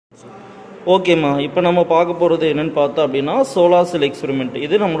ஓகேம்மா, இப்போ நம்ம பார்க்க போகிறது என்னென்னு பார்த்தோம் அப்படின்னா சோலார் செல் எக்ஸ்பெரிமெண்ட்.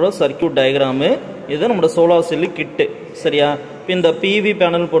 இது நம்மளோட சர்க்யூட் டயக்ராமு, இது நம்மளோட சோலார் செல்லு கிட்டு. சரியா? இப்போ இந்த பிவி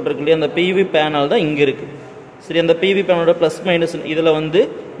பேனல் போட்டிருக்கு இல்லையா, அந்த பிவி பேனல் தான் இங்கே இருக்குது. சரி, அந்த பிவி பேனலோட ப்ளஸ் மைனஸ் இதில் வந்து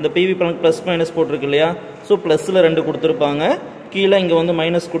இந்த பிவி பேனல் ப்ளஸ் மைனஸ் போட்டிருக்கு இல்லையா. ஸோ ப்ளஸில் 2 கொடுத்துருப்பாங்க, கீழே இங்கே வந்து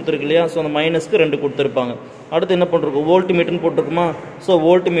மைனஸ் கொடுத்துருக்கு இல்லையா. ஸோ அந்த மைனஸ்க்கு 2 கொடுத்துருப்பாங்க. அடுத்து என்ன பண்ணிருக்கோம், வோல்ட் மீட்டர்னு போட்டிருக்குமா. ஸோ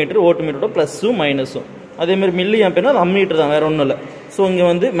வோல்ட் மீட்டரோட ப்ளஸ்ஸும் மைனஸும். அதேமாதிரி மில்லி ஆம்பியர்னா அது அம்மீட்டர் தான், வேறு ஒன்றும் இல்லை. ஸோ இங்கே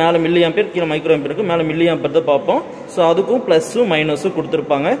வந்து மேலே மில்லி ஆம்பியர், கீழே மைக்ரோ ஆம்பியர் இருக்குது, மேலே மில்லி ஆம்பியர் தான் பார்ப்போம். ஸோ அதுக்கும் ப்ளஸ்ஸும் மைனஸும்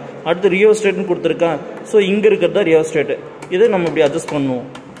கொடுத்துருப்பாங்க. அடுத்து ரியோஸ்டேட்னு கொடுத்துருக்கா. ஸோ இங்கே இருக்கிறது தான் ரியோஸ்டேட்டு. இதை நம்ம இப்படி அட்ஜஸ்ட் பண்ணுவோம்.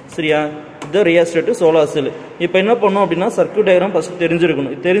 சரியா? இதுதான் ரியோஸ்டேட்டு சோலார் செல். இப்போ என்ன பண்ணோம் அப்படின்னா சர்க்யூட் டயக்ராம் ஃபஸ்ட்டு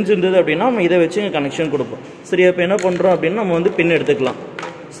தெரிஞ்சிருக்கணும். தெரிஞ்சிருந்தது அப்படின்னா நம்ம இதை வச்சு இங்கே கனெக்ஷன் கொடுப்போம். சரியா? இப்போ என்ன பண்ணுறோம் அப்படின்னா நம்ம வந்து பின் எடுத்துக்கலாம்.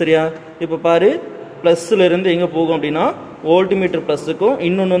 சரியா? இப்போ பாரு, ப்ளஸ்ஸில் இருந்து எங்கே போகும் அப்படின்னா வோல்ட் மீட்டர் ப்ளஸுக்கும்,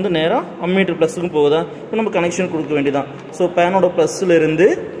 இன்னொன்று வந்து நேராக அம்மீட்டர் ப்ளஸுக்கும் போகுதா. இப்போ நம்ம கனெக்ஷன் கொடுக்க வேண்டியதான். ஸோ பேனோட ப்ளஸ்ஸில் இருந்து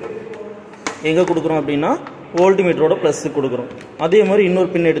எங்கே கொடுக்குறோம் அப்படின்னா வோல்ட் மீட்டரோட ப்ளஸ்ஸுக்கு கொடுக்குறோம். அதே மாதிரி இன்னொரு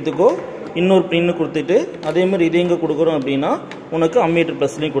பின் எடுத்துக்கோ, இன்னொரு பின்னு கொடுத்துட்டு அதே மாதிரி இது எங்கே கொடுக்குறோம் அப்படின்னா உனக்கு அம்மீட்டர்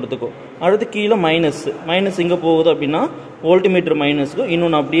ப்ளஸ்லையும் கொடுத்துக்கோ. அடுத்து கீழே மைனஸ் எங்கே போகுது அப்படின்னா வோல்ட் மீட்டர் மைனஸுக்கும்,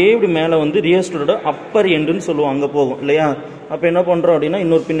 இன்னொன்று அப்படியே இப்படி மேலே வந்து ரியோஸ்டரோட அப்பர் எண்டுன்னு சொல்லுவோம், அங்கே போகும் இல்லையா. அப்போ என்ன பண்ணுறோம் அப்படின்னா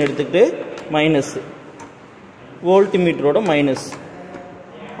இன்னொரு பின் எடுத்துக்கிட்டு மைனஸ் வோல்ட் மீட்டரோட மைனஸ்.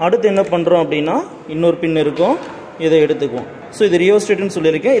 அடுத்து என்ன பண்ணுறோம் அப்படின்னா இன்னொரு பின் இருக்கும், இதை எடுத்துக்குவோம். ஸோ இது ரியோஸ்டேட்னு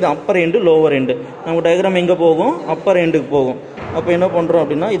சொல்லியிருக்கேன், இது அப்பர் எண்டு லோவர் எண்டு. நம்ம டயக்ராம் எங்கே போகும், அப்பர் எண்டுக்கு போகும். அப்போ என்ன பண்ணுறோம்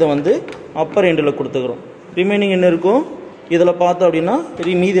அப்படின்னா இதை வந்து அப்பர் எண்டில் கொடுத்துக்கிறோம். ரிமைனிங் என்ன இருக்கும், இதில் பார்த்தோம் அப்படின்னா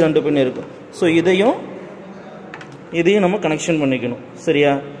மீதி 2 பின் இருக்கும். ஸோ இதையும் நம்ம கனெக்ஷன் பண்ணிக்கணும்.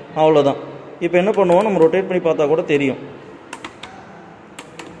 சரியா? அவ்வளோதான். இப்போ என்ன பண்ணுவோம், நம்ம ரொட்டேட் பண்ணி பார்த்தா கூட தெரியும்.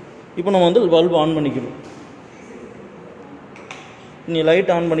 இப்போ நம்ம வந்து பல்ப் ஆன் பண்ணிக்கணும். நீ லைட்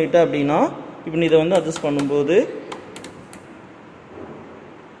ஆன் பண்ணிட்ட அப்படின்னா இப்போ நீ இதை வந்து அட்ஜஸ்ட் பண்ணும்போது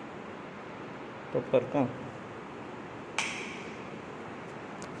இருக்கா